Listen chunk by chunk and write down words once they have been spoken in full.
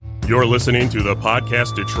You're listening to the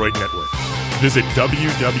Podcast Detroit Network. Visit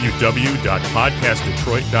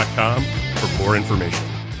www.podcastdetroit.com for more information.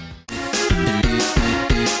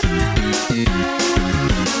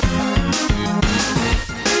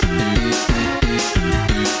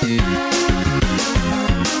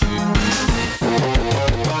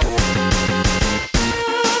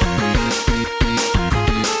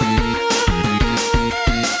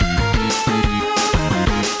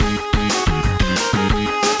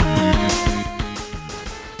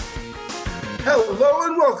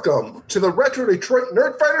 Welcome to the Retro Detroit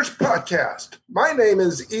Nerd Fighters podcast. My name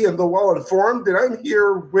is Ian the Well-Informed, and I'm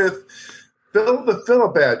here with Phil the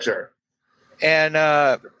Philibadger. And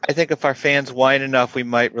I think if our fans whine enough, we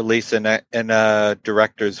might release an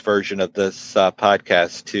director's version of this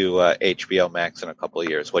podcast to HBO Max in a couple of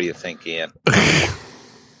years. What do you think, Ian?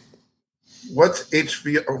 What's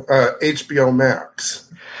HBO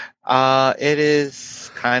Max? It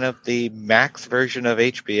is kind of the Max version of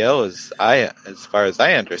HBO, as far as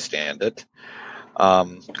I understand it.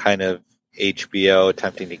 Kind of HBO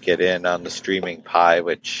attempting to get in on the streaming pie,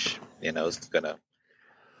 which is gonna,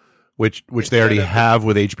 which they already have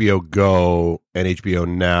with HBO Go and HBO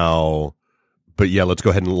Now. But yeah, let's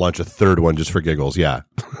go ahead and launch a third one just for giggles. Yeah.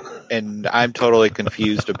 And I'm totally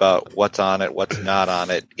confused about what's on it, what's not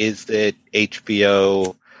on it. Is it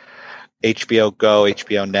HBO Go,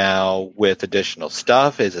 HBO Now with additional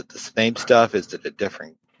stuff? Is it the same stuff? Is it a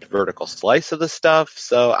different vertical slice of the stuff?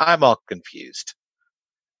 So I'm all confused.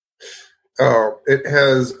 Oh, it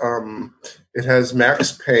has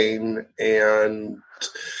Max Payne and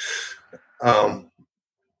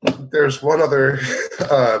there's one other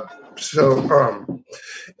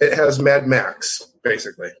it has Mad Max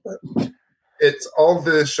basically. It's all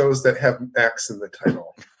the shows that have Max in the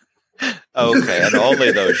title. Okay, and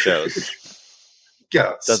only those shows.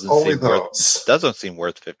 Yes, doesn't seem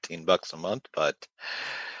worth $15 a month, but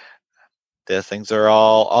the things are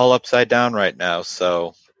all upside down right now.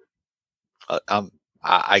 So,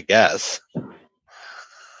 I guess.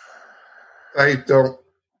 I don't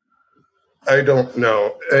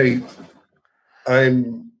know.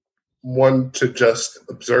 I'm one to just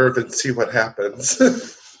observe and see what happens.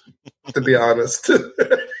 To be honest.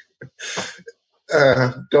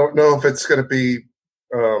 Don't know if it's going to be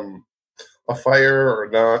a fire or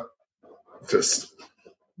not. Just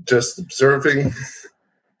observing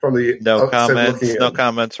from the no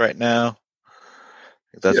comments right now.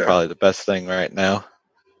 That's probably the best thing right now.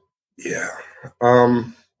 Yeah.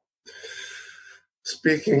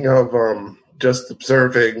 Speaking of just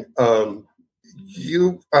observing,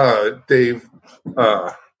 Dave,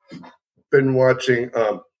 been watching.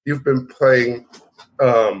 You've been playing.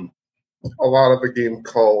 A lot of a game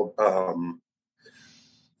called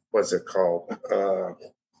what's it called?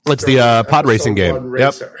 It's the pod racing game.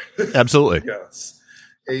 Yep, absolutely. Yes,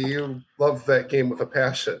 you love that game with a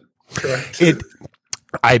passion. Correct.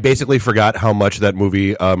 I basically forgot how much that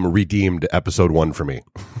movie redeemed episode 1 for me.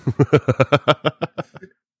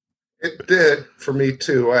 It did for me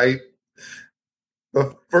too.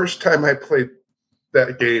 The first time I played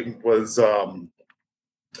that game was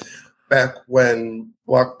back when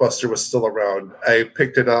Blockbuster was still around. I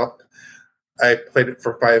picked it up. I played it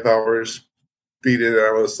for 5 hours, beat it, and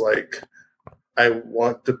I was like, I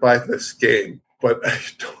want to buy this game, but I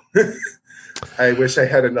don't. I wish I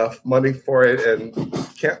had enough money for it and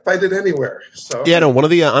can't find it anywhere. So yeah, no.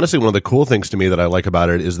 Honestly, one of the cool things to me that I like about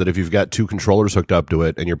it is that if you've got 2 controllers hooked up to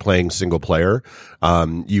it and you're playing single player,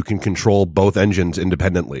 you can control both engines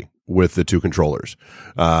independently with the 2 controllers,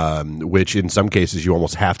 which in some cases you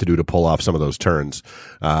almost have to do to pull off some of those turns.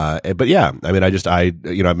 But yeah, I mean,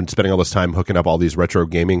 I've been spending all this time hooking up all these retro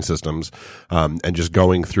gaming systems, and just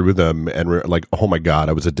going through them and like, oh my God,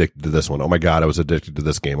 I was addicted to this one. Oh my God, I was addicted to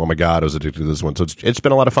this game. Oh my God, I was addicted to this one. So it's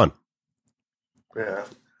been a lot of fun. Yeah.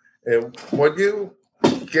 And when you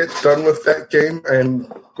get done with that game,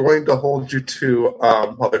 I'm going to hold you to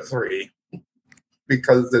Mother 3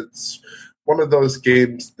 because it's one of those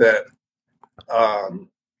games that I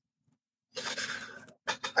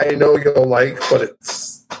know you'll like, but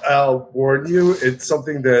I'll warn you, it's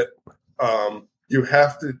something that you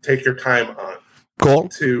have to take your time on. Cool.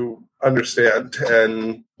 To understand.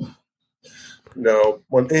 And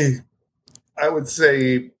I would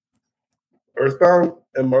say Earthbound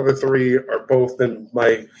and Mother 3 are both in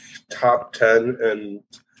my top 10, and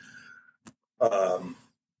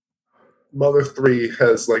Mother 3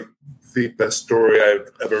 has like the best story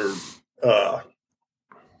I've ever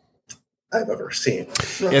seen.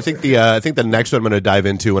 Yeah, I think the next one I'm going to dive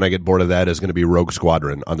into when I get bored of that is going to be Rogue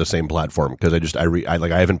Squadron on the same platform, because I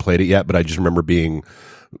haven't played it yet, but I just remember being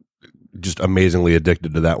just amazingly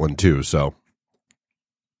addicted to that one too. So,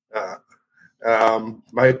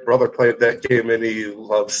 my brother played that game and he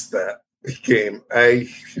loves that game. I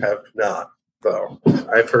have not, though.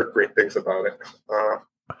 I've heard great things about it.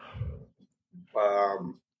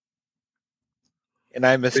 And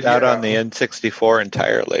I missed out on the N64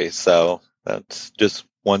 entirely, so that's just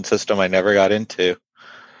one system I never got into.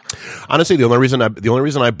 Honestly, the only reason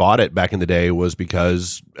I bought it back in the day was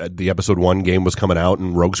because the episode 1 game was coming out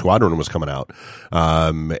and Rogue Squadron was coming out.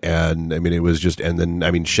 And I mean, it was just, and then,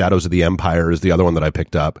 I mean, Shadows of the Empire is the other one that I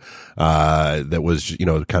picked up, that was,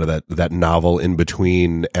 kind of that novel in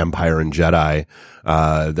between Empire and Jedi,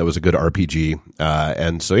 that was a good RPG.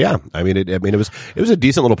 And so, yeah, I mean, it was a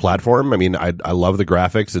decent little platform. I mean, I love the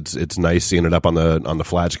graphics. It's nice seeing it up on the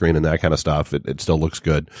flat screen and that kind of stuff. It still looks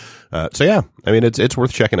good. So yeah, I mean, it's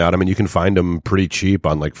worth checking out. I mean, you can find them pretty cheap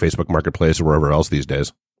on like Facebook Marketplace or wherever else these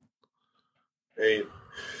days. I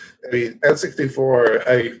mean,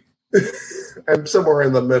 N64, I'm somewhere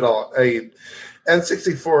in the middle.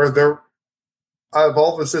 N64, out of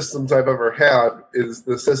all the systems I've ever had, is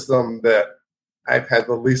the system that I've had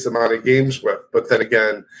the least amount of games with. But then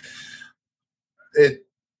again,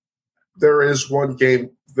 there is one game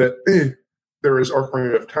that there is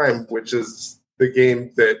Ocarina of Time, which is the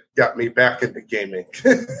game that got me back into gaming.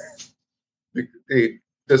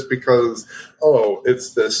 Just because,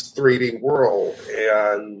 it's this 3D world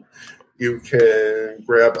and you can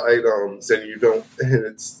grab items and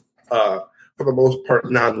it's for the most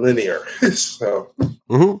part non-linear. So,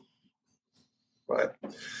 but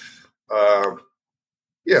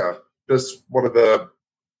yeah, just one of the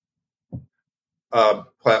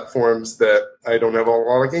platforms that I don't have a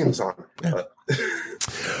lot of games on. But.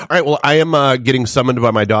 All right. Well, I am getting summoned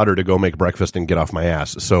by my daughter to go make breakfast and get off my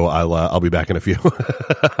ass. So I'll be back in a few.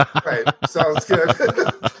 Right. Sounds good.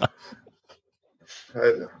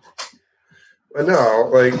 I know.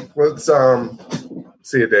 Like, let's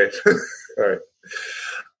see you, Dave. All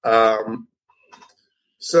right.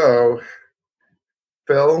 So,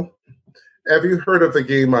 Phil, have you heard of a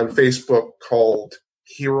game on Facebook called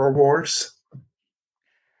Hero Wars?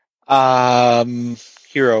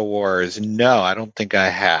 Hero Wars. No, I don't think I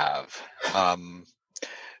have.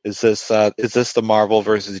 Is this the Marvel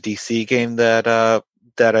versus DC game that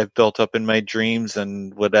I've built up in my dreams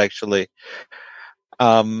and would actually,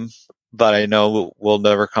 but I know will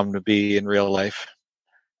never come to be in real life?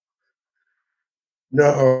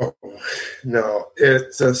 No.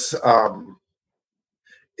 It's this.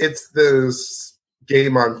 It's this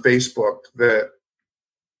game on Facebook that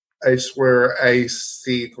I swear I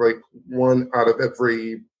see like one out of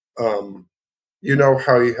every, you know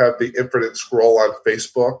how you have the infinite scroll on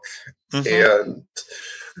Facebook? And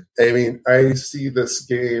I mean, I see this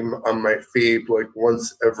game on my feed like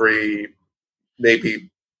once every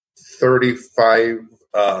maybe 35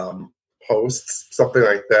 posts, something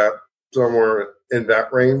like that, somewhere in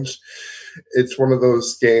that range. It's one of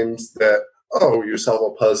those games that, you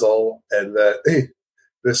solve a puzzle and that,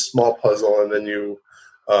 this small puzzle, and then you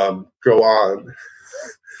go on,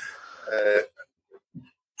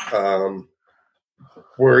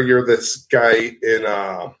 where you're this guy in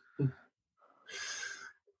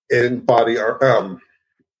body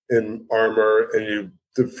in armor, and you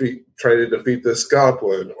try to defeat this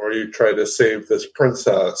goblin, or you try to save this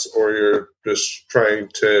princess, or you're just trying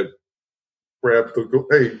to grab the loot.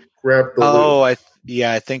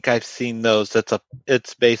 I think I've seen those.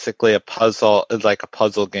 It's basically a puzzle. It's like a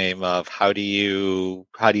puzzle game of how do you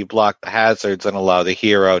block the hazards and allow the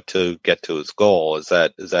hero to get to his goal. Is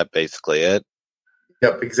that basically it?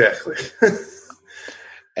 Yep, exactly.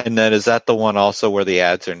 And then is that the one also where the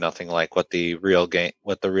ads are nothing like what the real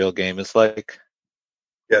game is like?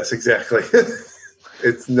 Yes, exactly.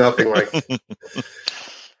 It's nothing like.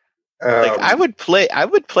 I would play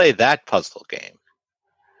that puzzle game.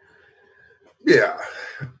 Yeah,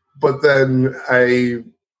 but then I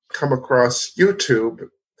come across YouTube.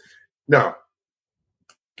 No,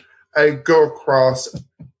 I go across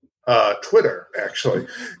Twitter actually,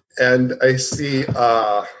 and I see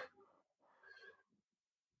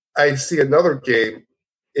another game.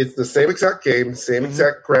 It's the same exact game, same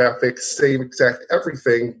exact graphics, same exact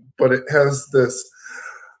everything, but it has this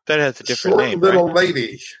that has a different short name, little right?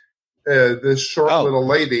 lady. This short little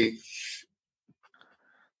lady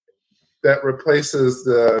that replaces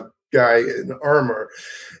the guy in armor,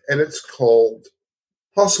 and it's called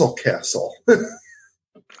Hustle Castle.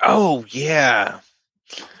 Oh yeah,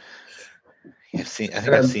 I've seen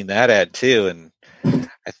that ad too, and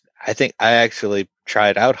I think I actually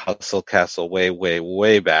tried out Hustle Castle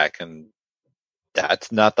way back, and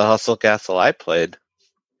that's not the Hustle Castle I played.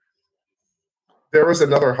 there was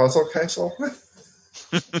another Hustle Castle.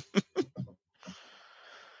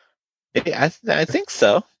 I think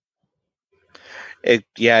so. I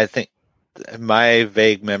think my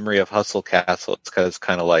vague memory of Hustle Castle is because it's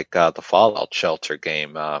kind of like the Fallout Shelter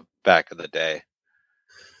game back in the day.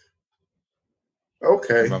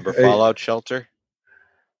 Okay. Remember Fallout Shelter?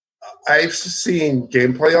 I've seen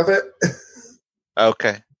gameplay of it.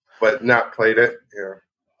 Okay. But not played it. Yeah.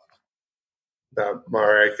 Not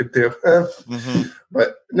more I could do.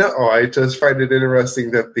 But no, I just find it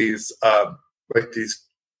interesting that these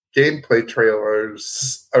gameplay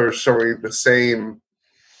trailers are showing the same.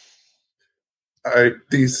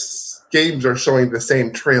 These games are showing the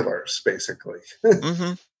same trailers, basically.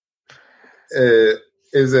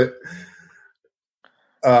 Is it?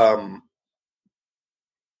 And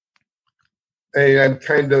I'm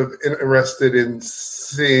kind of interested in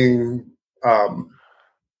seeing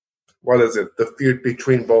what is it? The feud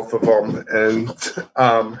between both of them, and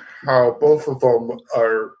how both of them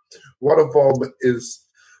are. One of them is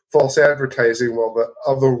false advertising, while the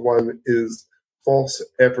other one is false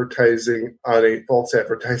advertising on a false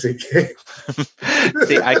advertising game.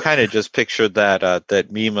 See, I kind of just pictured that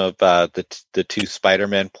meme of the two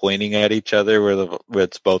Spider-Man pointing at each other, where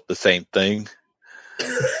it's both the same thing.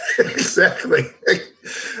 Exactly.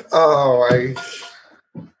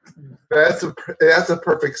 That's a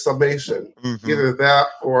perfect summation. Either that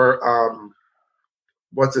or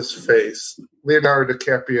what's his face, Leonardo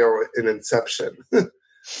DiCaprio in Inception,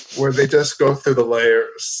 where they just go through the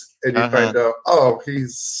layers and you find out,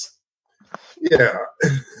 he's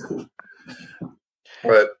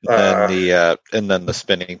But and then the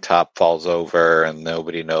spinning top falls over and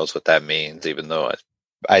nobody knows what that means, even though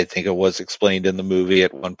I think it was explained in the movie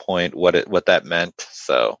at one point what that meant.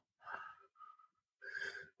 So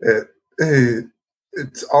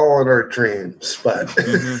it's all in our dreams, but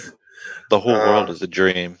the whole world is a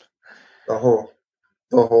dream. The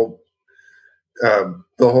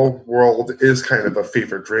whole world is kind of a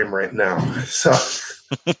fever dream right now. So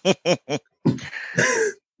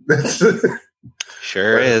that's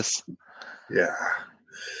sure is. Yeah,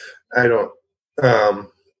 I don't.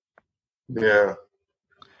 Yeah.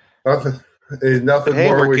 Nothing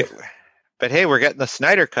more. But hey, we're getting the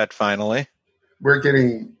Snyder Cut finally. We're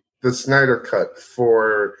getting the Snyder Cut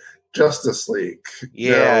for Justice League.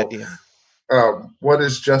 Yeah. What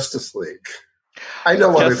is Justice League? I know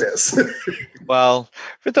what it is. Well,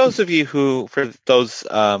 for those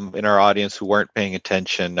in our audience who weren't paying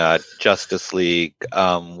attention, Justice League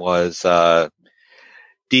was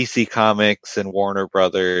DC Comics and Warner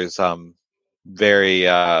Brothers very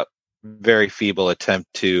very feeble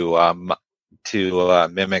attempt to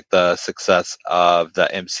mimic the success of the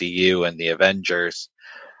MCU and the Avengers,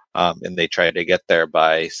 and they tried to get there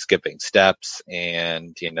by skipping steps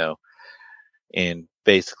and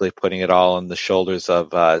basically putting it all on the shoulders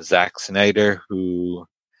of Zack Snyder, who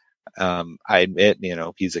I admit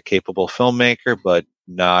he's a capable filmmaker, but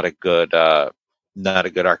not a good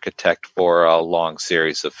architect for a long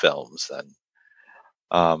series of films. And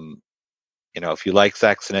if you like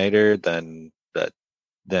Zack Snyder, then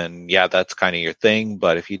yeah, that's kind of your thing.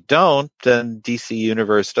 But if you don't, then DC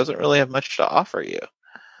Universe doesn't really have much to offer you.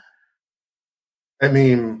 I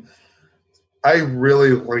mean, I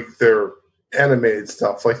really like their animated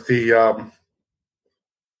stuff, like the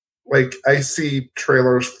I see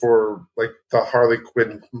trailers for like the Harley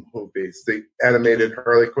Quinn movies, the animated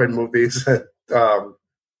Harley Quinn movies.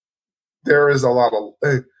 There is a lot of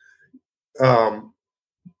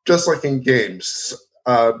just like in games,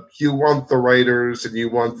 you want the writers and you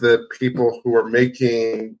want the people who are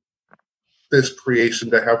making this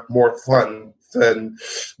creation to have more fun than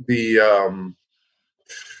the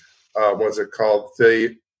what's it called,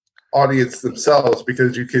 the audience themselves,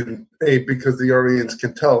 because because the audience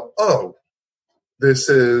can tell, this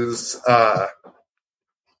is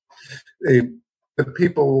the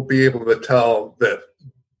people will be able to tell that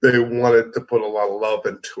they wanted to put a lot of love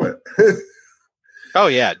into it. Oh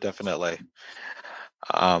yeah, definitely.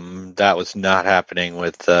 That was not happening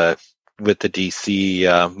with the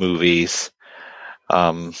DC movies.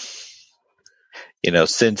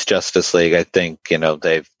 Since Justice League, I think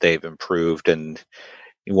they've improved, and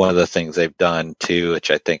one of the things they've done too,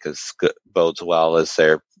 which I think bodes well, is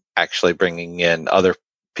they're actually bringing in other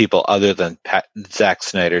people other than Zack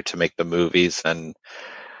Snyder to make the movies, and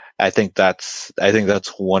I think that's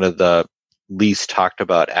one of the least talked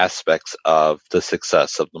about aspects of the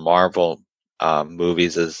success of the Marvel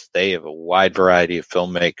movies, is they have a wide variety of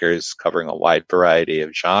filmmakers covering a wide variety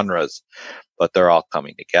of genres, but they're all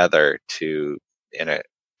coming together in a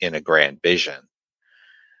grand vision.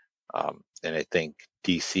 And I think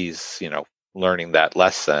DC's learning that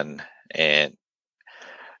lesson, and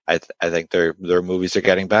I think their movies are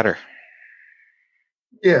getting better.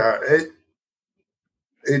 Yeah,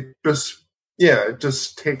 it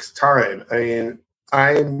just takes time. I mean,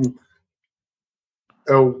 I'm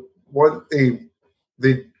the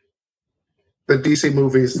DC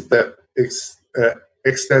movies that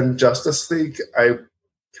extend Justice League. I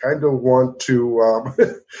kind of want to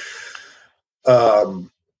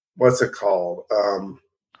what's it called?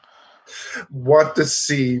 Want to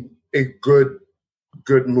see a good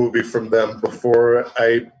movie from them before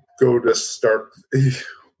I go to start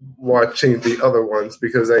watching the other ones,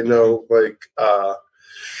 because I know like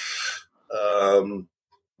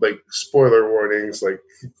spoiler warnings, like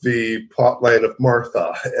the plot line of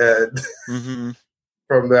Martha and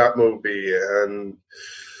from that movie, and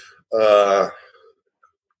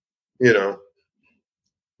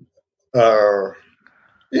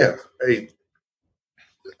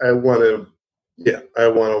I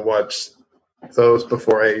want to watch those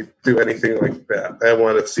before I do anything like that. I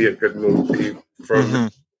want to see a good movie from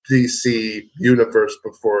DC universe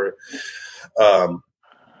before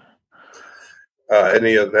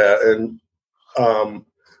any of that. And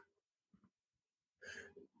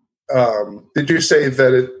did you say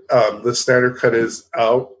that the Snyder Cut is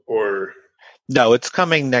out, or no? It's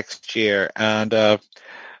coming next year, and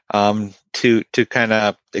to kind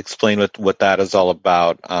of explain what that is all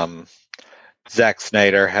about. Zack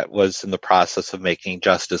Snyder was in the process of making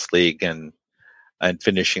Justice League and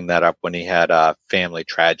finishing that up when he had a family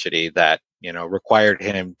tragedy that required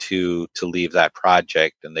him to leave that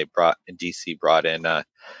project, and DC brought in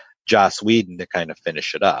Joss Whedon to kind of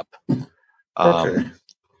finish it up. Okay.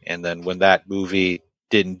 And then when that movie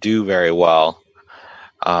didn't do very well,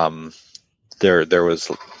 there was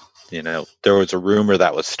a rumor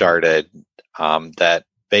that was started that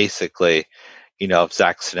basically, if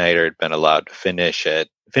Zack Snyder had been allowed to finish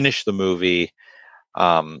the movie,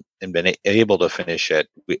 and been able to finish it,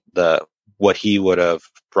 what he would have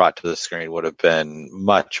brought to the screen would have been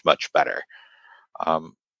much, much better.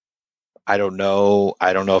 I don't know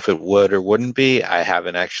if it would or wouldn't be. I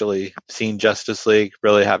haven't actually seen Justice League,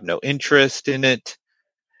 really have no interest in it.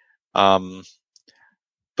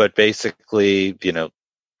 But basically,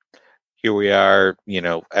 here we are,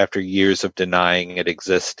 after years of denying it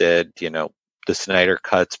existed, the Snyder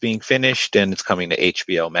Cut's being finished and it's coming to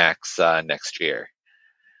HBO Max next year.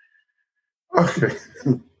 Okay.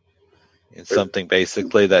 It's something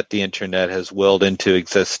basically that the internet has willed into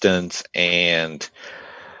existence, and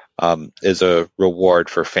is a reward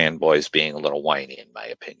for fanboys being a little whiny, in my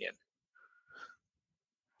opinion.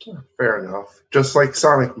 Fair enough. Just like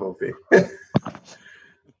Sonic movie.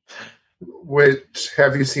 Which,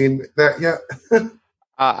 have you seen that yet?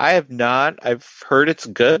 I have not. I've heard it's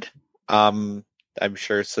good. I'm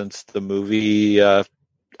sure since the movie, a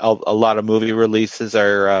lot of movie releases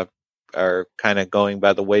are kind of going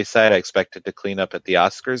by the wayside. I expect it to clean up at the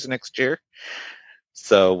Oscars next year.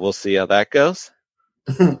 So we'll see how that goes.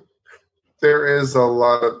 There is a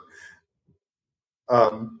lot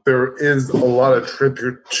of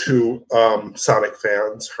tribute to Sonic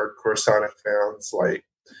fans, hardcore Sonic fans. Like,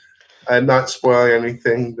 I'm not spoiling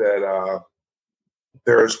anything. That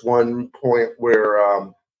there's one point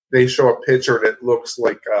where they show a picture and it looks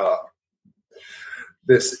like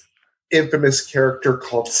this infamous character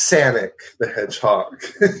called Sonic the Hedgehog.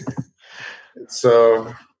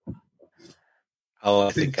 So,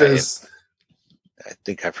 I think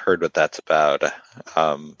I've heard what that's about.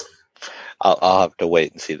 I'll have to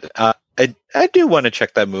wait and see that. I do want to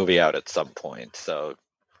check that movie out at some point. So,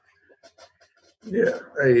 yeah,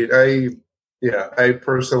 I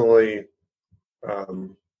personally,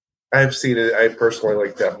 I've seen it. I personally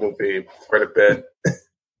like that movie quite a bit.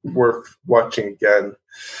 Worth watching again.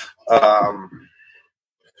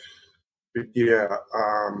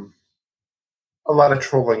 A lot of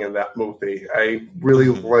trolling in that movie. I really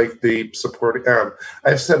like the supporting.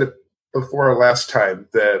 I've said it before last time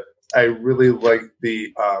that I really like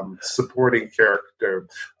the supporting character.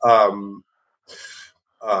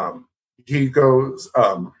 He goes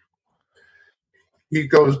by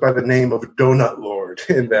the name of Donut Lord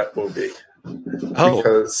in that movie. Oh,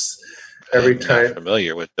 because every time, I'm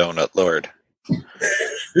familiar with Donut Lord.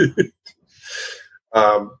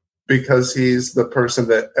 Because he's the person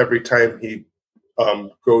that every time he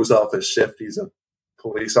goes off his shift, he's a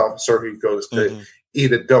police officer. He goes to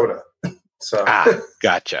eat a donut. So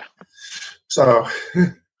gotcha. So,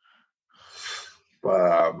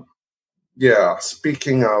 yeah.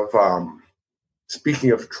 Speaking of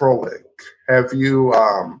trolling, have you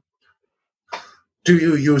do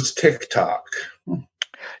you use TikTok?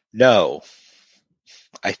 No.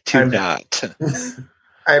 I do I'm- not.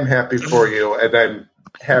 I'm happy for you, and I'm I'm happy for you, and I'm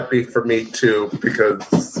happy for me too, because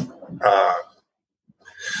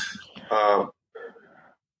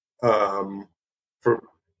for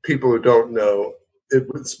people who don't know, it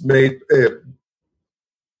was made.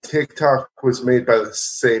 TikTok was made by the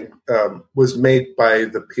same was made by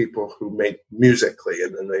the people who made Musical.ly,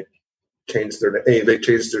 and then they changed their name. They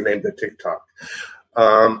changed their name to TikTok.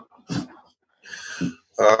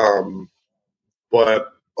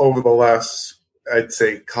 But over the last, I'd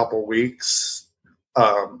say, couple weeks,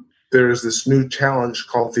 there's this new challenge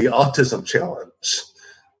called the Autism Challenge.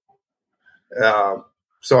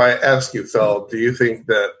 So I ask you, Phil, do you think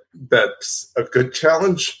that that's a good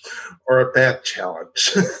challenge or a bad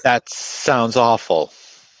challenge? That sounds awful.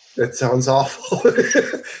 That sounds awful.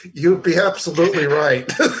 You'd be absolutely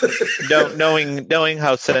right. Knowing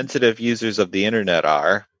how sensitive users of the internet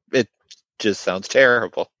are, it just sounds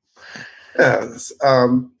terrible. Yes,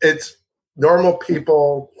 it's normal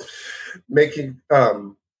people making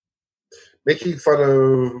fun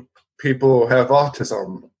of people who have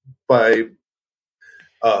autism by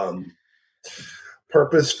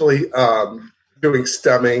purposefully doing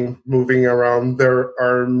stemming, moving around their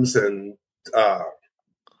arms and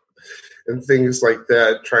things like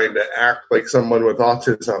that, trying to act like someone with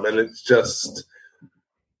autism. And it's just,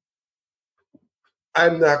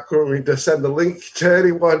 I'm not going to send the link to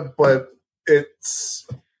anyone, but it's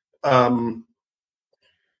kind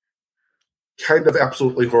of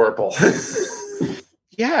absolutely horrible.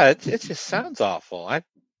 Yeah, it just sounds awful. I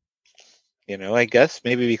guess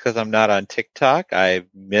maybe because I'm not on TikTok, I've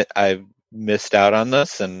missed out on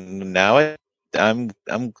this, and now I'm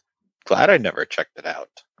glad I never checked it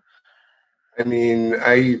out. I mean,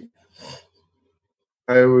 I've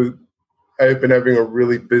been having a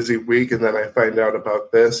really busy week, and then I find out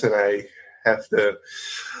about this, and I have to.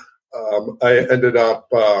 I ended up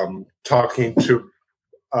talking to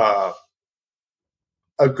a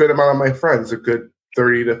good amount of my friends, a good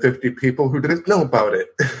 30 to 50 people who didn't know about it,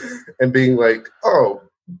 and being like, "Oh,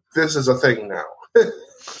 this is a thing now."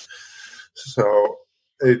 So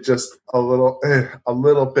it just a little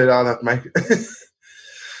bit out of my,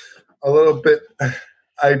 a little bit.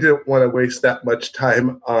 I didn't want to waste that much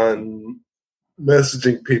time on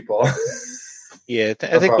messaging people. Yeah,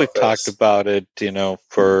 I think we've talked about it,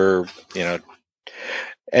 for,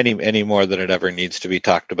 any more than it ever needs to be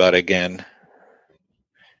talked about again,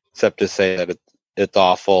 except to say that it's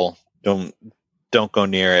awful. Don't go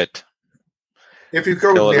near it. If you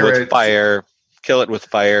go kill near it with fire, kill it with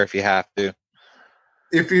fire if you have to.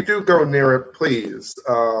 If you do go near it, please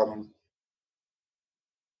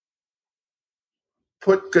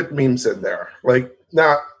put good memes in there, like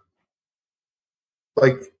not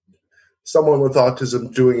like someone with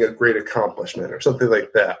autism doing a great accomplishment or something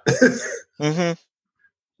like that. Mm-hmm.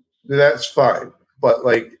 That's fine, but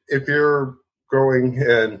like if you're going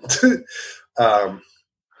and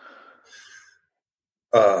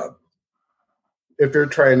if you're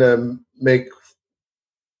trying to make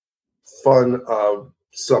fun of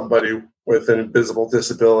somebody with an invisible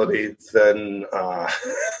disability, then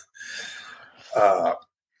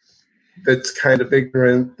that's kind of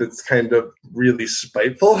ignorant. That's kind of really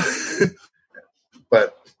spiteful.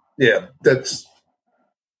 But yeah, that's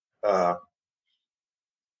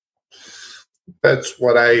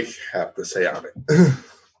what I have to say on it.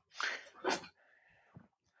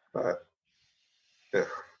 But yeah,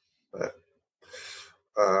 but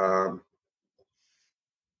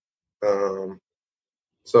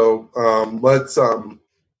so let's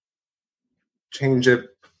change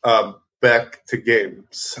it back to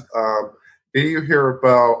games. Did you hear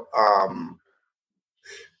about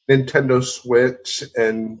Nintendo Switch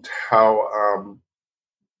and how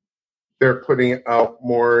they're putting out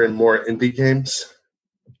more and more indie games?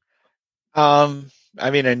 I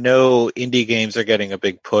mean, I know indie games are getting a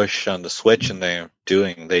big push on the Switch, and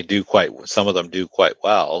some of them do quite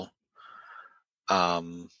well.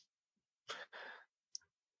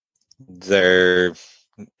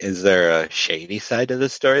 Is there a shady side to the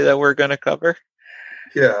story that we're going to cover?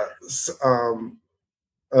 Yes.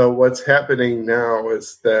 What's happening now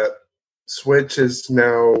is that Switch is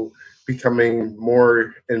now becoming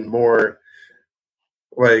more and more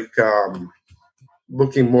like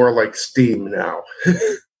looking more like Steam now.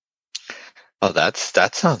 Oh, that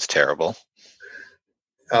sounds terrible.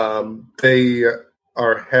 They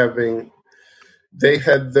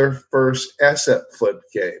had their first asset flip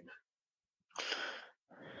game.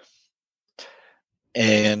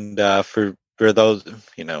 And for those,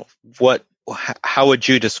 how would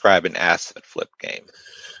you describe an asset flip game?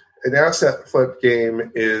 An asset flip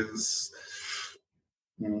game is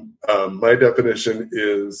My definition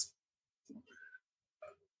is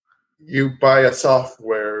you buy a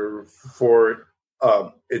software for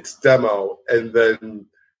its demo and then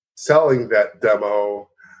selling that demo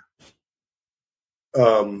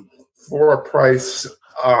for a price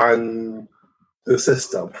on the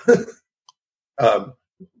system.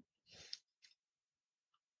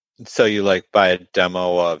 So you buy a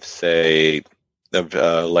demo of, say,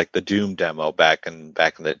 like the Doom demo back in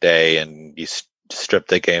the day, and you strip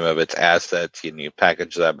the game of its assets and you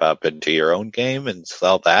package them up into your own game and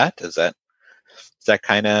sell that. Is that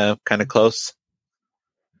kind of close?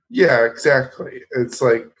 Yeah, exactly. It's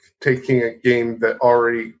like taking a game that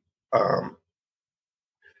already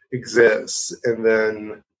exists and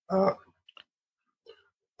then a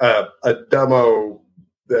demo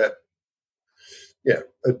that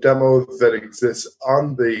exists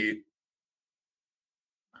on the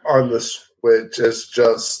Switch is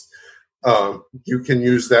just you can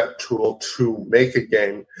use that tool to make a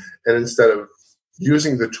game, and instead of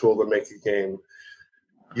using the tool to make a game,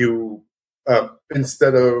 you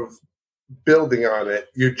instead of building on it,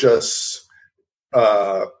 you just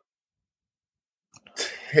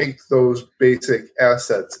take those basic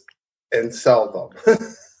assets and sell them.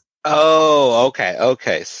 Oh,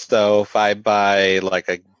 okay. So if I buy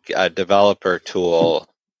like a developer tool,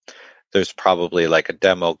 there's probably like a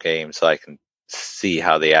demo game, so I can see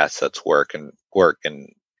how the assets work in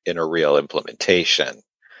a real implementation.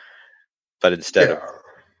 But instead of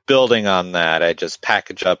building on that, I just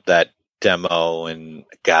package up that demo and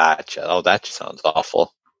gotcha. Oh, that sounds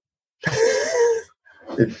awful.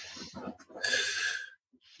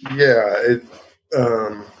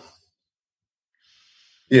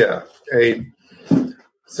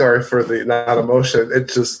 Sorry for the not emotion. It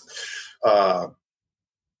just,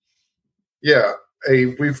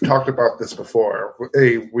 we've talked about this before.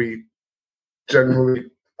 We generally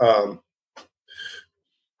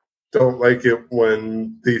don't like it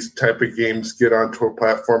when these type of games get onto a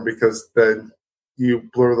platform, because then you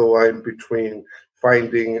blur the line between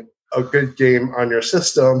finding a good game on your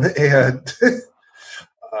system and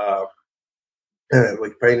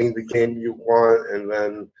like finding the game you want, and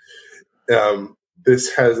then this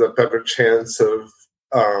has a better chance of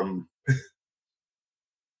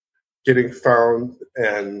getting found,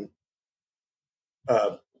 and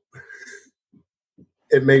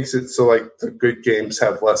it makes it so like the good games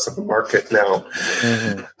have less of a market now.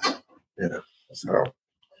 Mm-hmm. Yeah, so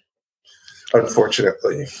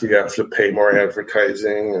unfortunately, you have to pay more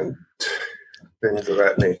advertising and things of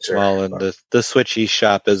that nature. Well, and the Switch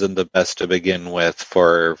eShop isn't the best to begin with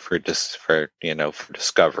for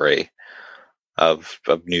discovery of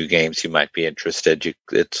new games you might be interested.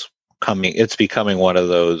 It's becoming one of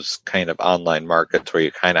those kind of online markets where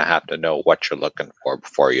you kind of have to know what you're looking for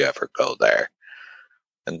before you ever go there,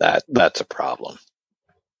 and that's a problem.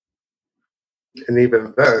 And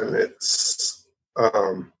even then, it's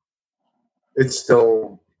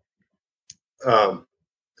still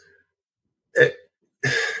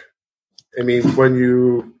I mean, when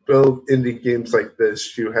you build indie games like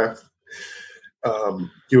this, you have to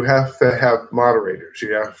have moderators.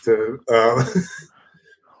 You have to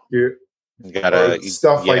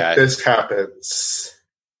stuff like this happens.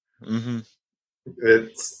 Mm-hmm.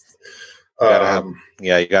 It's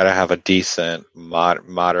you gotta have a decent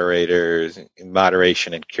moderation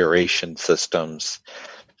and curation systems,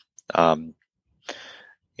 so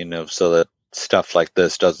that stuff like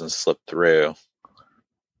this doesn't slip through.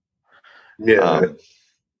 Yeah.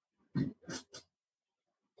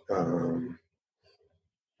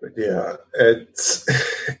 But yeah, it's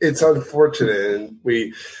unfortunate,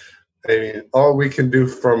 and all we can do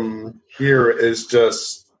from here is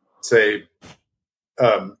just say,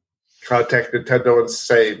 contact Nintendo and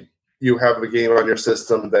say, you have the game on your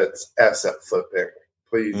system that's asset flipping.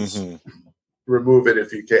 Please remove it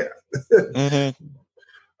if you can. Mm-hmm.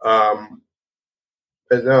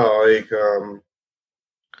 But no,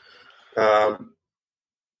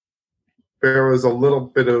 there was a little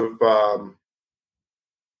bit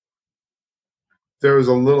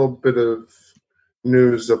of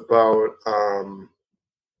news about on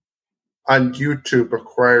YouTube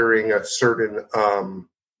acquiring a certain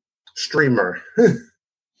streamer.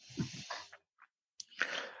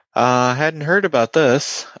 I hadn't heard about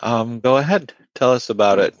this. Go ahead, tell us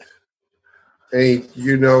about it. Hey,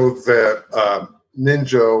 you know that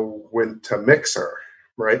Ninja went to Mixer,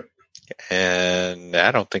 right? And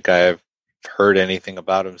I don't think I've heard anything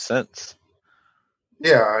about him since.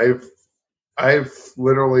 Yeah, I've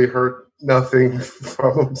literally heard nothing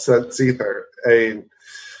from him since either.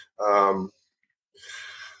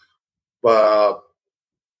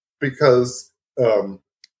 Because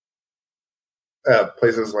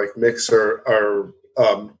places like Mixer are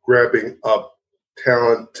grabbing up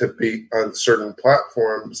talent to be on certain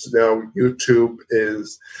platforms. Now YouTube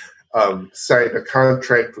is signed a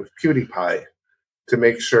contract with PewDiePie to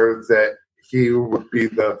make sure that he would be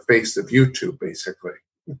the face of YouTube, basically.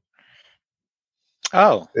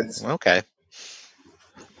 Oh, okay.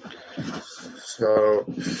 So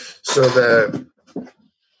that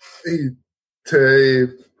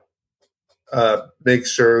to make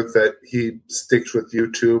sure that he sticks with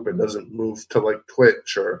YouTube and doesn't move to like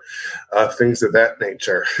Twitch or things of that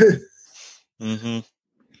nature. Mm-hmm.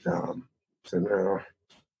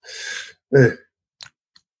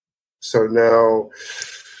 So now,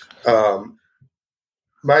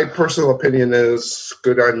 my personal opinion is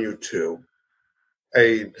good on YouTube.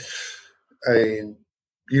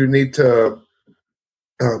 You need to.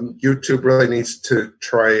 YouTube really needs to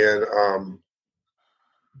try and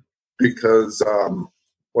because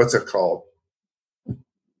what's it called?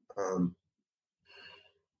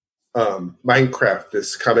 Minecraft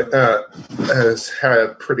is coming. Has had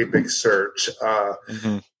a pretty big search.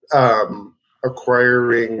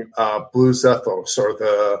 Acquiring Blue Zethos or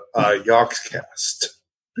the Yogscast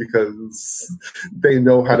because they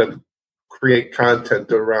know how to create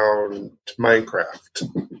content around Minecraft.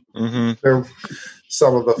 Mm-hmm. They're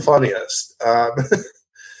some of the funniest.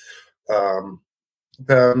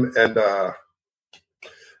 Them and I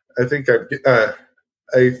think I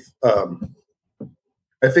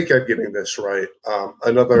think I'm getting this right.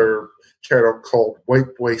 Another channel called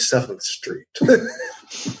White Boy 7th Street. Yeah,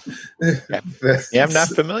 I'm not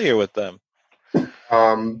familiar with them.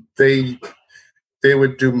 They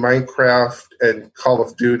would do Minecraft and Call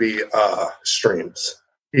of Duty streams.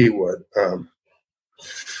 He would.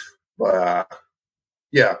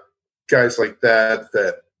 Yeah, guys like that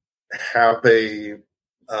have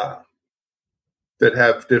that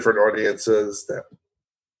have different audiences that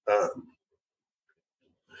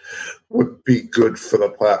would be good for the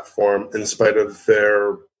platform in spite of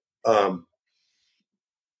their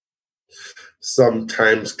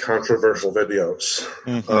sometimes controversial videos.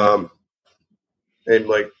 Mm-hmm. And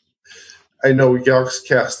like, I know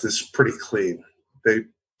Yogscast is pretty clean.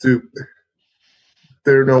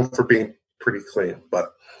 They're known for being pretty clean,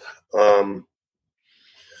 but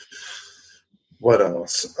what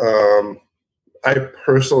else? I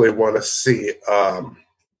personally want to see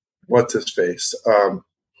what's his face,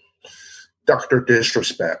 Dr.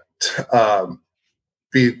 Disrespect,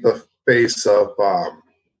 be the face of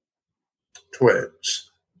Twitch,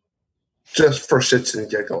 just for shits and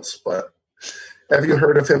giggles. But have you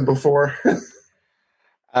heard of him before?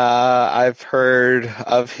 I've heard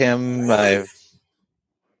of him.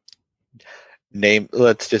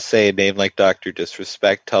 Let's just say a name like Dr.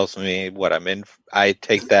 Disrespect tells me what I'm in. I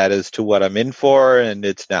take that as to what I'm in for, and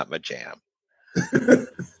it's not my jam.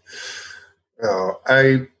 No,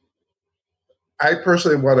 I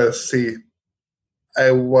personally want to see.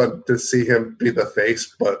 I want to see him be the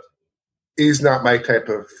face, but he's not my type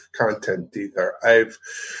of content either. I've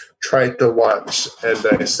tried to watch, and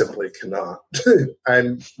I simply cannot.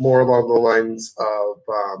 I'm more along the lines of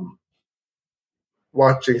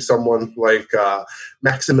watching someone like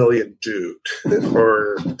Maximilian Dude,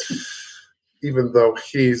 or even though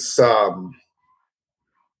he's, I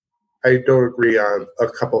don't agree on a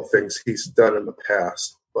couple of things he's done in the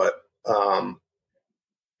past, but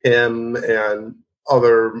him and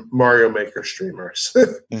other Mario Maker streamers,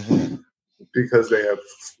 Mm-hmm. because they have,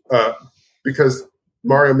 because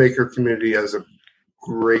Mario Maker community has a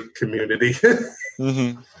great community.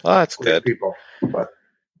 Mm-hmm. Well, that's good. People, but.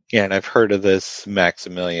 Yeah, and I've heard of this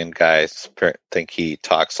Maximilian guy. I think he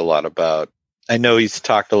talks a lot about. I know he's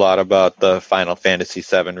talked a lot about the Final Fantasy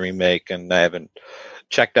VII remake, and I haven't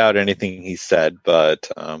checked out anything he said,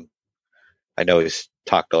 but I know he's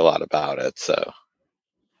talked a lot about it. So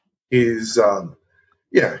he's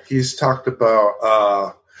talked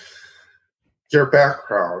about your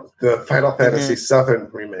background, the Final Fantasy VII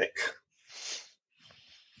remake.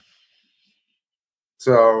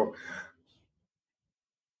 So.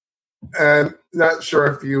 I'm not sure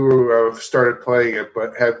if you have started playing it,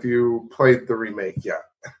 but have you played the remake yet?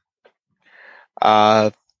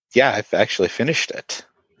 Yeah, I've actually finished it,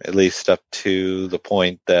 at least up to the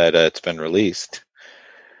point that it's been released.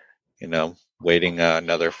 You know, waiting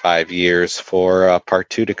another 5 years for part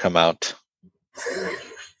 2 to come out.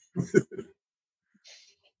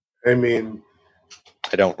 I mean,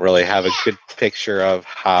 I don't really have a good picture of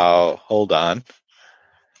how. Hold on.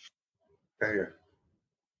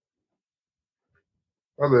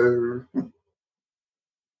 Hello.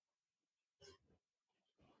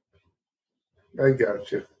 I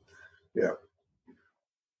got you. Yeah.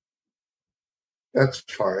 That's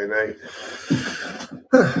fine.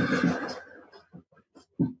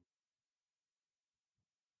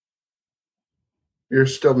 You're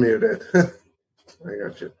still muted. I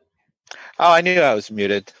got you. Oh, I knew I was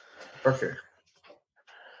muted. Okay.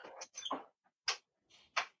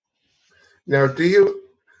 Now, do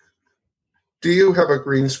you have a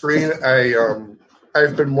green screen?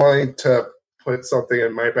 I've been wanting to put something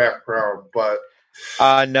in my background, but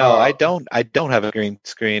no, I don't. I don't have a green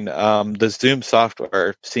screen. The Zoom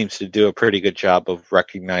software seems to do a pretty good job of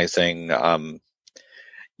recognizing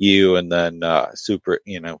you, and then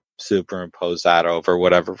superimpose that over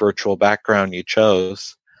whatever virtual background you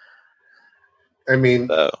chose. I mean,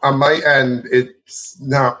 on my end, it's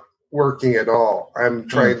not working at all. I'm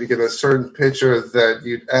trying to get a certain picture that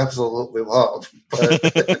you'd absolutely love, but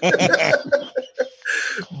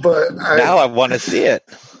but now I want to see it.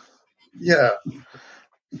 Yeah,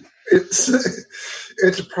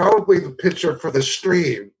 it's probably the picture for the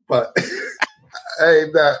stream, but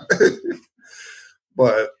I'm not.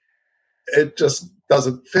 But it just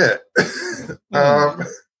doesn't fit. Nothing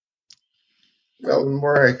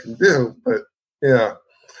more I can do, but yeah.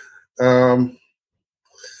 I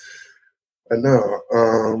know.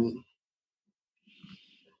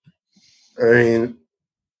 I mean,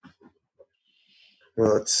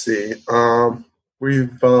 let's see.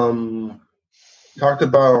 We've talked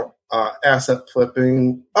about asset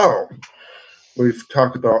flipping. Oh, we've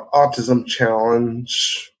talked about Autism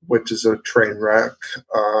Challenge, which is a train wreck.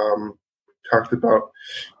 Talked about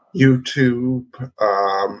YouTube,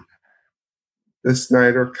 the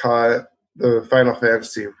Snyder Cut, the Final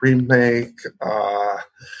Fantasy remake.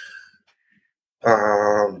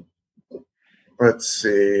 Let's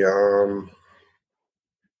see.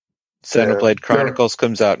 Xenoblade Chronicles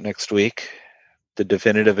comes out next week, the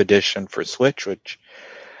definitive edition for Switch, which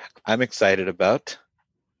I'm excited about.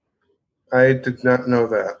 I did not know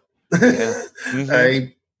that. Yeah. Mm-hmm.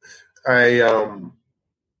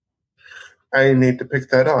 I need to pick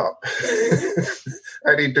that up.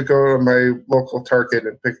 I need to go to my local Target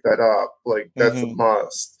and pick that up. Like, that's a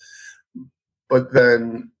must. But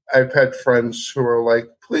then I've had friends who are like,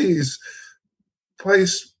 please play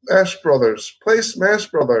Smash Brothers. Play Smash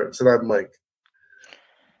Brothers. And I'm like,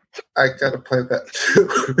 I gotta play that too.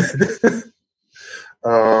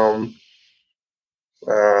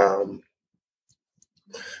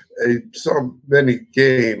 So many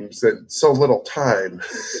games and so little time.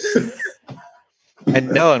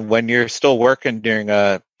 And no, and when you're still working during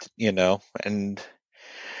and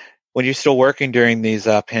when you're still working during these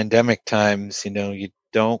pandemic times, you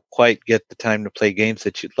don't quite get the time to play games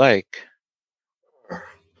that you'd like.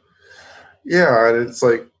 Yeah, and it's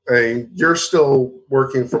like, you're still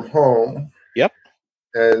working from home. Yep.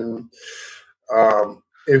 And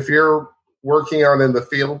if you're working out in the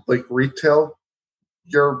field, like retail,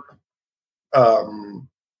 you're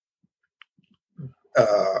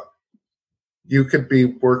you could be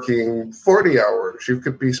working 40 hours. You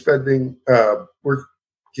could be spending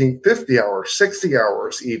working 50 hours, 60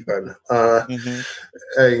 hours even.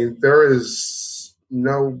 There is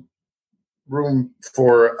no room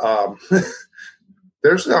for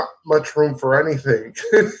there's not much room for anything.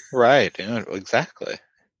 Right. Yeah, exactly.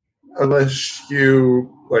 Unless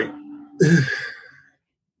you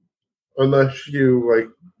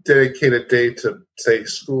dedicate a day to, say,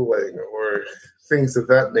 schooling or things of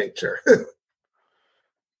that nature.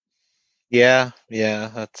 Yeah,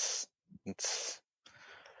 that's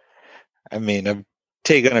I mean, I've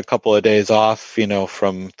taken a couple of days off,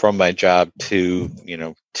 from my job to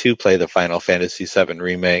play the Final Fantasy VII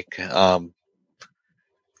remake.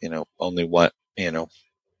 Only one,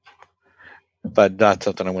 but not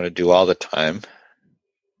something I'm going to do all the time.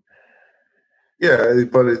 Yeah,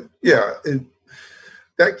 but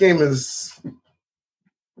that game is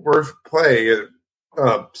worth playing.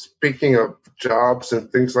 Speaking of jobs and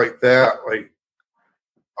things like that,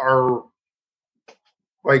 our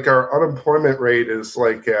unemployment rate is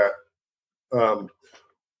at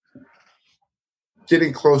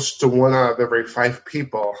getting close to 1 out of every 5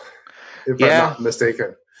 people, if I'm not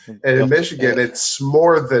mistaken. And in Michigan, it's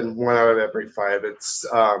more than 1 out of every 5. It's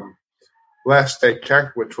last I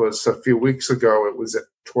checked, which was a few weeks ago, it was at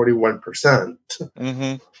 21%.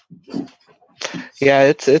 Yeah,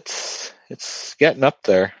 it's getting up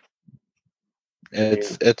there.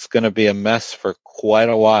 It's going to be a mess for quite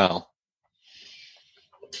a while.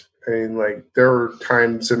 I mean, there were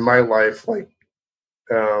times in my life,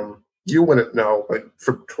 you wouldn't know,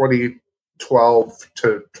 from 2012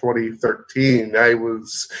 to 2013, I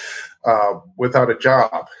was without a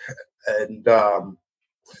job. And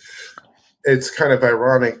it's kind of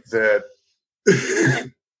ironic that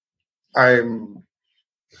I'm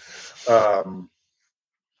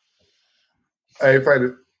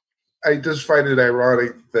I just find it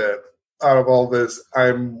ironic that out of all this,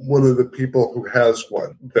 I'm one of the people who has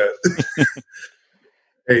one. That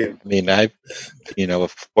I mean,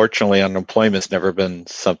 fortunately, unemployment's never been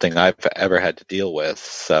something I've ever had to deal with.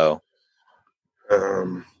 So,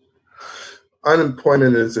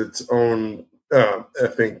 unemployment is its own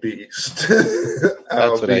effing beast.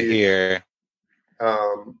 That's what I hear.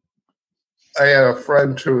 I had a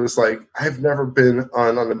friend who was like, "I've never been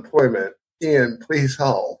on unemployment. Ian, please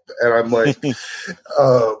help." And I'm like,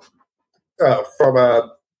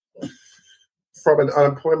 from an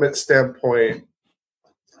unemployment standpoint,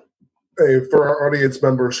 for our audience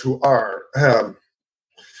members who are,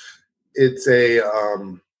 it's a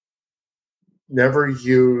never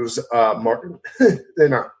use Martin.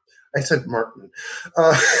 No, I said Martin.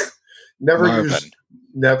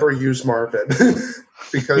 Never use Marvin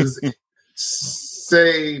because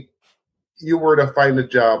say you were to find a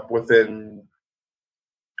job within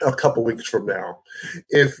a couple weeks from now,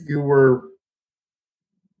 if you were,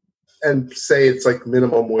 and say it's like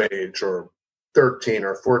minimum wage or $13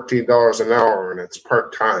 or $14 an hour and it's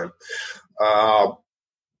part-time,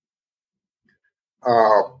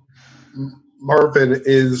 Marvin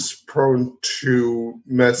is prone to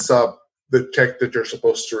mess up the check that you're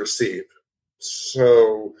supposed to receive.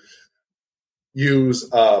 So use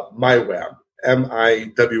MyWam,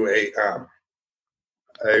 MIWAM.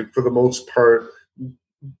 For the most part,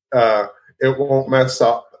 it won't mess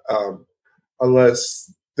up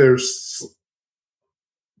unless there's,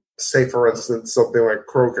 say, for instance, something like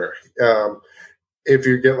Kroger. If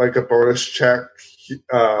you get like a bonus check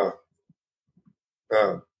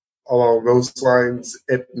along those lines,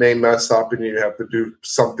 it may mess up and you have to do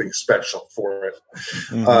something special for it.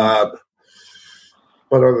 Mm-hmm.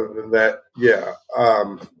 But other than that, yeah,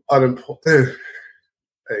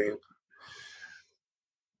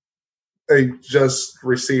 just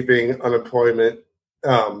receiving unemployment,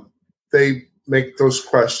 they make those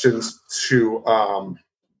questions to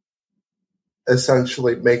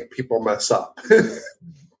essentially make people mess up.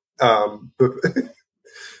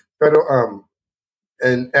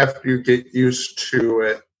 And after you get used to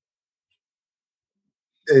it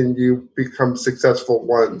and you become successful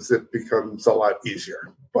once, it becomes a lot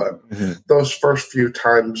easier. But those first few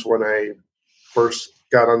times when I first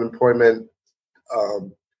got unemployment,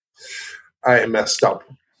 I messed up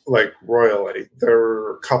like royally. There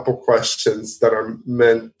were a couple questions that are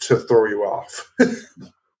meant to throw you off.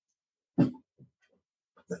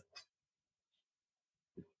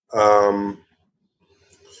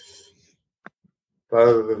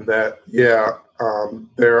 Other than that, yeah,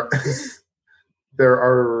 there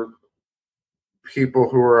are people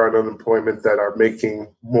who are on unemployment that are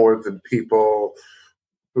making more than people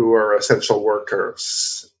who are essential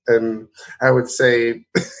workers. And I would say,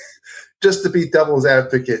 just to be devil's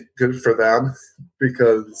advocate, good for them,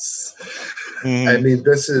 because, I mean,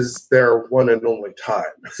 this is their one and only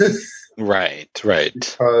time. Right.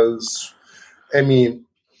 Because, I mean,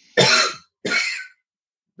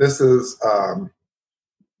 this is...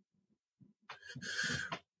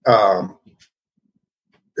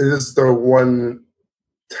 it is the one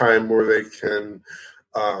time where they can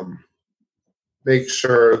make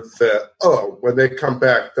sure that, when they come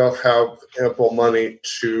back, they'll have ample money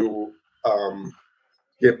to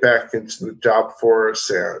get back into the job force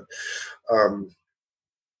and,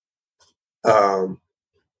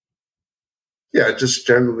 just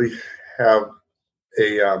generally have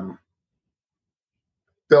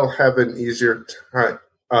they'll have an easier time.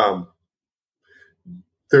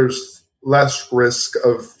 There's less risk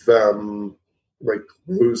of them like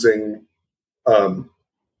losing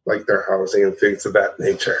like their housing and things of that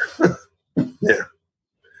nature. Yeah.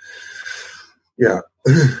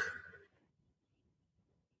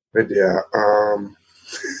 But do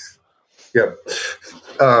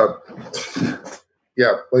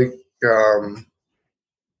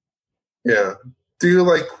you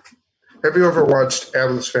have you ever watched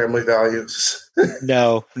Addams Family Values?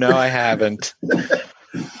 No, I haven't.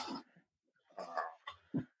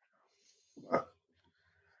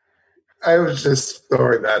 I was just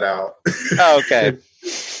throwing that out. Oh, okay.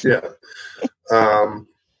 Yeah.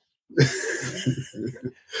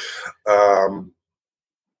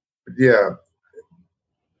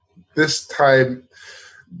 This time,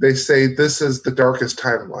 they say this is the darkest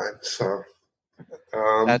timeline. So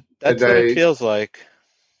that's what it feels like.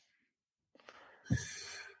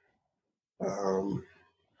 I'm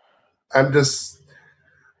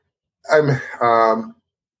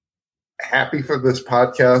happy for this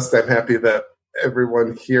podcast. I'm happy that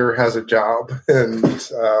everyone here has a job, and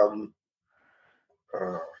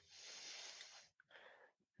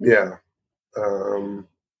Yeah. And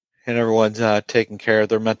everyone's taking care of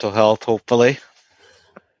their mental health, hopefully.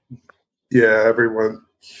 Yeah, everyone.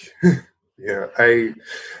 Yeah,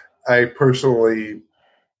 I personally,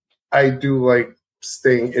 I do like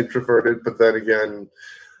staying introverted, but then again,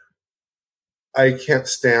 I can't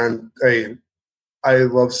stand. I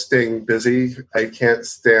love staying busy. I can't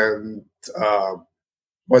stand.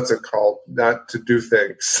 What's it called? Not to do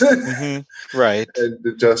things. Mm-hmm. Right. And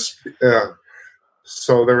to just.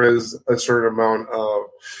 So there is a certain amount of.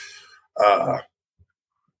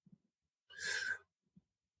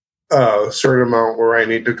 A certain amount where I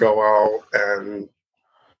need to go out and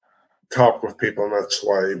talk with people, and that's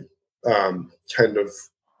why kind of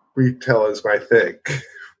retail is my thing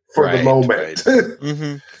for the moment. Right.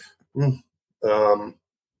 Mm-hmm.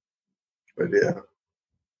 But yeah.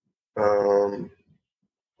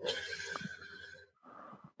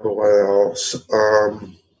 What else?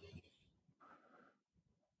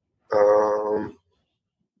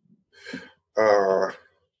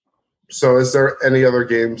 So is there any other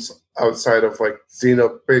games outside of like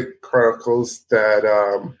Xenoblade Chronicles that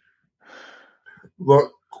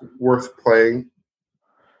look worth playing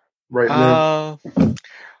right now?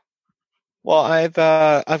 Well,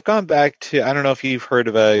 I've gone back to, I don't know if you've heard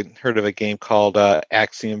of a game called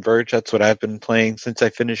Axiom Verge. That's what I've been playing since I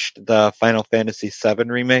finished the Final Fantasy VII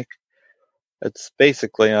remake. It's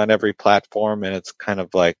basically on every platform, and it's kind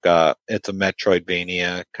of like it's a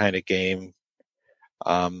Metroidvania kind of game.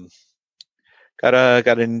 Got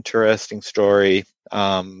an interesting story.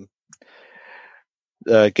 The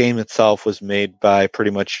game itself was made by pretty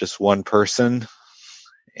much just one person,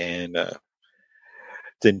 and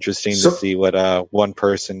it's interesting to see what one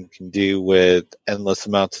person can do with endless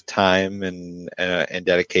amounts of time and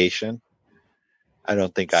dedication. I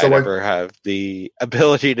don't think I'd ever have the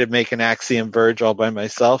ability to make an Axiom Verge all by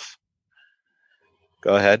myself.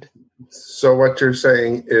 Go ahead. So what you're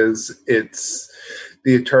saying is it's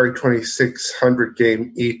the Atari 2600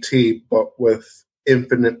 game ET, but with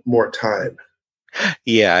infinite more time.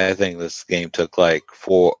 Yeah, I think this game took like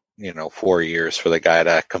 4 years for the guy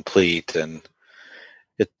to complete, and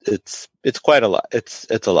it's quite a lot.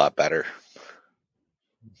 It's a lot better.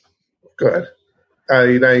 Good.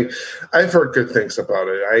 I've heard good things about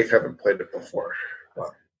it. I haven't played it before. I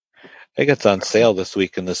think it's on sale this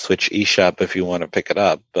week in the Switch eShop if you want to pick it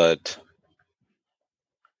up. I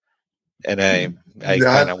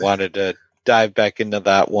kind of wanted to dive back into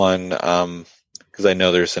that one because I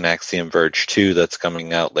know there's an Axiom Verge 2 that's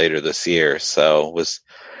coming out later this year. So it was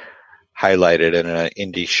highlighted in an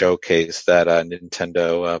indie showcase that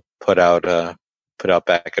Nintendo put out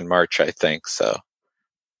back in March, I think. So.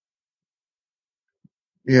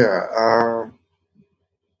 Yeah.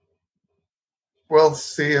 We'll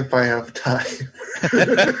see if I have time.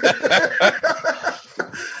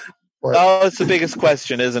 Oh, it's the biggest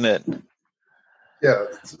question, isn't it? Yeah.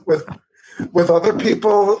 With other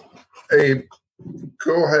people,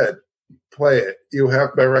 go ahead, play it. You have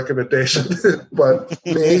my recommendation. but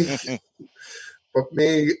me,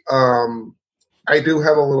 I do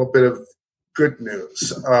have a little bit of good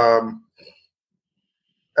news.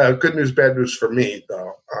 Good news, bad news for me,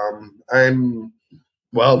 though. I'm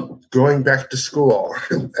going back to school.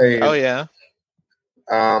 Oh yeah.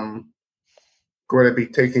 Going to be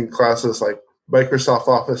taking classes like Microsoft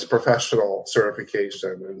Office Professional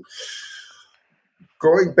certification and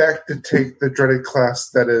going back to take the dreaded class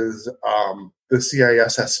that is the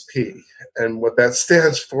CISSP. And what that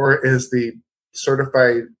stands for is the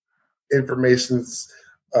Certified Information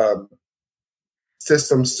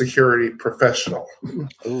Systems Security Professional.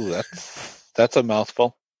 Ooh, that's a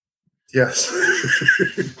mouthful. Yes.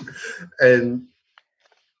 And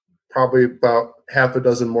probably about half a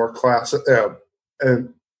dozen more classes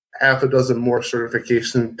and half a dozen more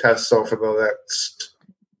certification tests over the next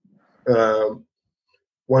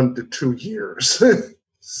 1 to 2 years.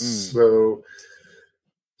 So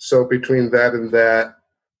between that and that,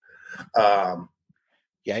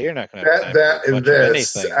 you're not going to that and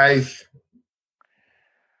this.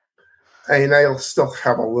 I'll still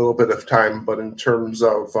have a little bit of time, but in terms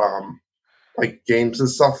of like games and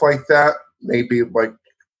stuff like that, maybe like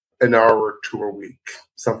an hour or 2 a week,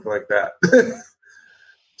 something like that.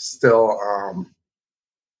 Still,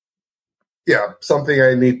 something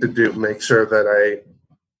I need to do. Make sure that I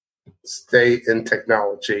stay in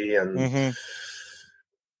technology and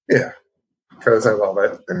because I love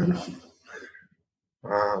it. And,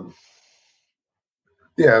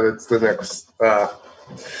 that's the next.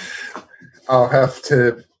 I'll have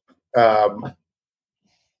to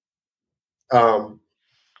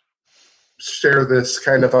share this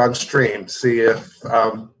kind of on stream, see if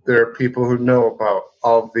there are people who know about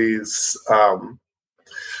all these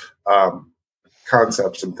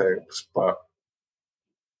concepts and things. But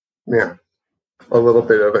yeah, a little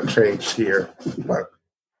bit of a change here. But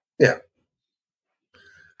yeah.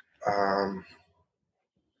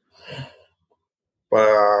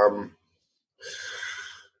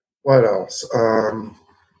 What else?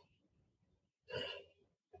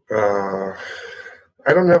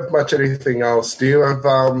 I don't have anything else. Do you have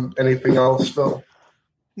anything else, Phil?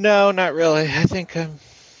 No, not really. I think I'm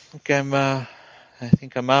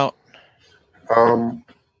out.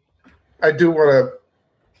 I do want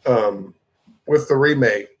to, with the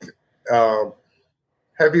remake,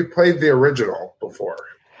 have you played the original before?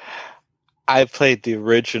 I played the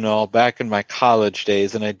original back in my college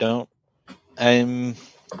days, and I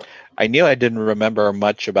knew I didn't remember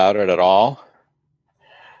much about it at all.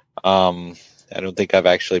 I don't think I've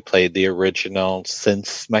actually played the original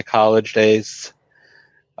since my college days.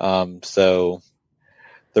 So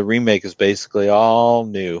the remake is basically all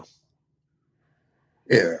new.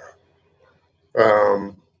 Yeah.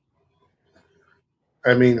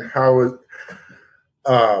 I mean, how is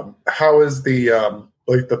the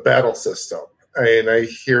the battle system? I mean, I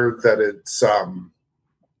hear that it's and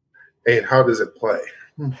how does it play?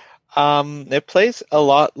 It plays a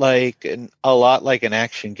lot like an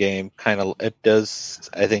action game. It does.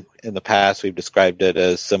 I think in the past we've described it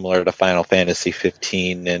as similar to Final Fantasy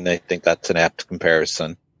 15, and I think that's an apt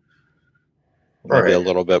comparison. Maybe a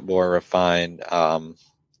little bit more refined.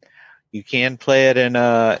 You can play it in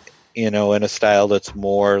a style that's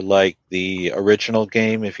more like the original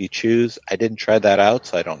game if you choose. I didn't try that out,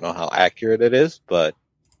 so I don't know how accurate it is, but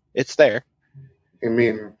it's there. I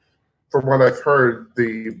mean, from what I've heard,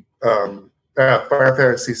 the Final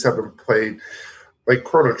Fantasy VII played like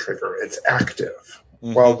Chrono Trigger. It's active,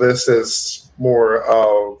 while this is more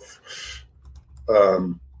of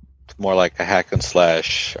more like a hack and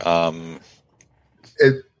slash.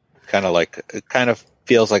 It kind of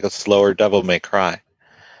feels like a slower Devil May Cry.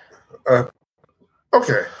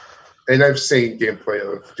 Okay, and I've seen gameplay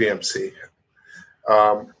of DMC.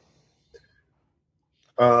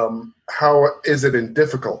 How is it in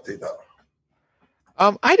difficulty though?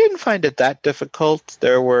 I didn't find it that difficult.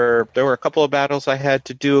 There were a couple of battles I had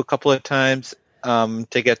to do a couple of times to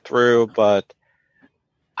get through, but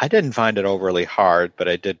I didn't find it overly hard. But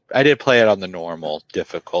I did play it on the normal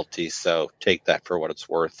difficulty, so take that for what it's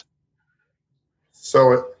worth.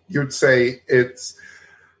 So you'd say it's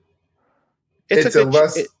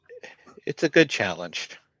a good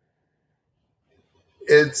challenge.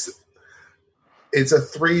 It's a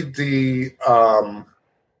 3D.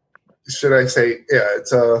 Should I say? Yeah,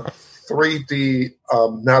 it's a 3D.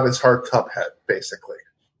 Not as hard Cuphead, basically,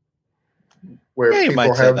 where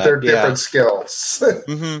people have their different skills.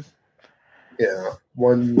 Mm-hmm. Yeah,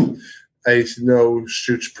 one I know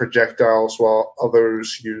shoots projectiles while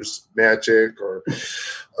others use magic, or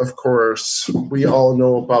of course we all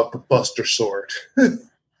know about the Buster Sword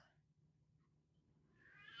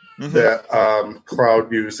that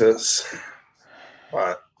Cloud uses.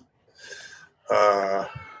 But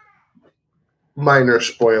minor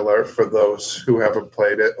spoiler for those who haven't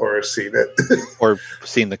played it or seen it. Or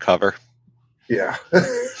seen the cover. Yeah.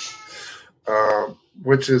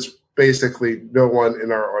 Which is basically no one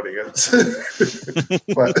in our audience.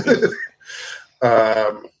 But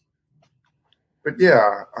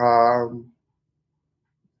yeah.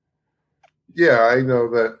 Yeah, I know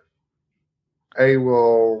that I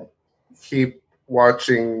will keep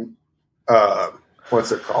watching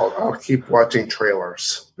what's it called? I'll keep watching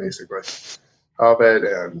trailers, basically, of it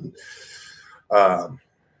and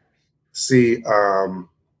see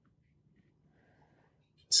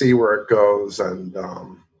where it goes, and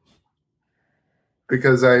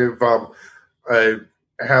because I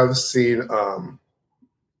have seen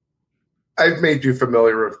I've made you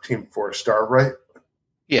familiar with Team 4-Star, right?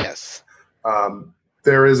 Yes.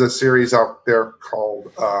 There is a series out there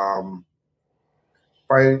called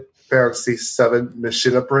Final Fantasy VII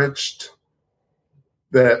Mission Abridged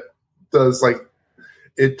that does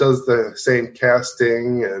the same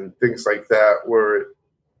casting and things like that, where it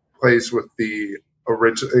plays with the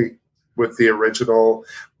original,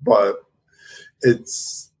 but it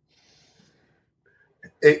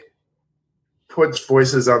puts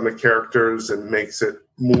voices on the characters and makes it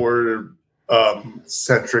more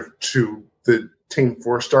centric to the Team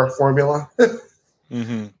 4-Star formula.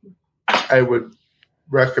 Mm-hmm. I would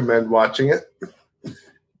recommend watching it.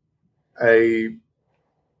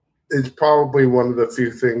 It's probably one of the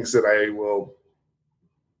few things that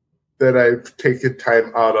that I've taken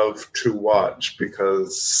time out of to watch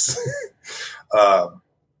because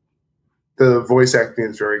the voice acting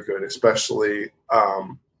is very good, especially I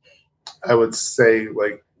would say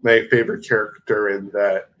like my favorite character in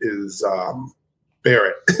that is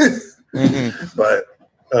Barrett.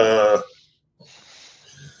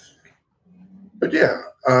 But yeah,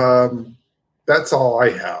 that's all I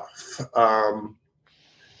have.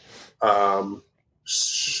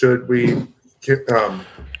 Should we?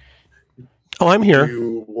 I'm here. Do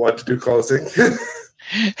you want to do closing?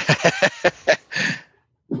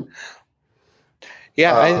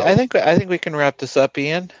 Yeah, I think we can wrap this up,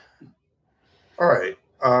 Ian. All right.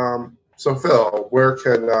 So Phil, where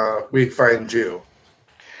can we find you?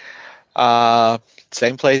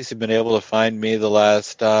 Same place you've been able to find me the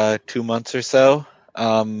last 2 months or so.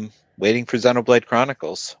 Waiting for Xenoblade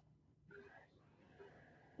Chronicles.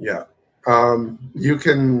 Yeah. You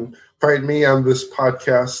can find me on this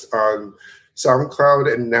podcast on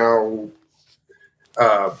SoundCloud and now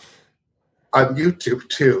on YouTube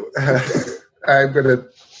too. I'm going to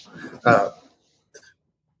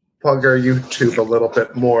plug our YouTube a little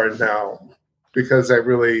bit more now because I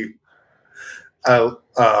really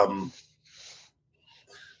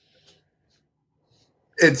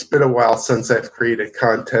it's been a while since I've created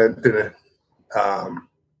content on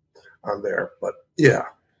there. But yeah,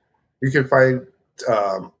 you can find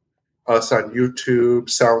us on YouTube,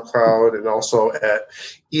 SoundCloud, and also at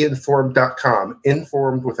einformed.com,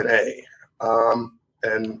 informed with an A.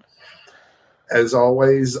 And as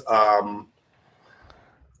always, don't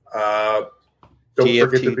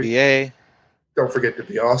forget to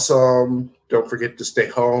be awesome. Don't forget to stay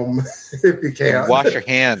home if you can. Wash your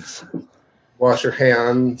hands. Wash your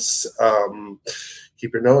hands.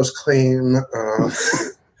 Keep your nose clean.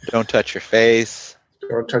 Don't touch your face.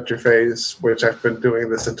 Don't touch your face, which I've been doing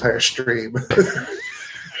this entire stream.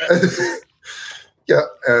 Yeah,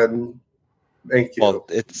 and thank you. Well,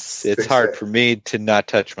 it's hard for me to not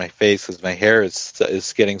touch my face because my hair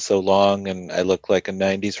is getting so long and I look like a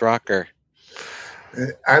 90s rocker.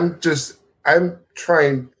 I'm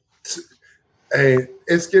trying to,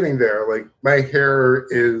 it's getting there. Like my hair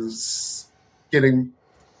is getting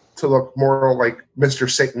to look more like Mr.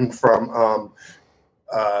 Satan from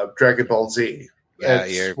Dragon Ball Z. Yeah,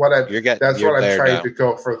 that's what I'm trying now. to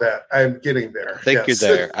go for that. I'm getting there. I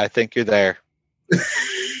think you're there.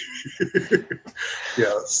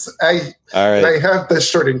 Yes. All right. I have the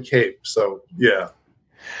shirt and cape, so yeah.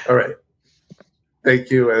 All right.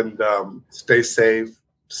 Thank you, and stay safe,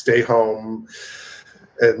 stay home,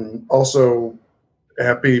 and also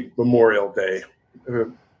happy Memorial Day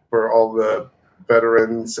for all the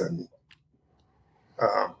veterans and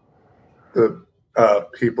the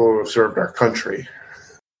people who have served our country.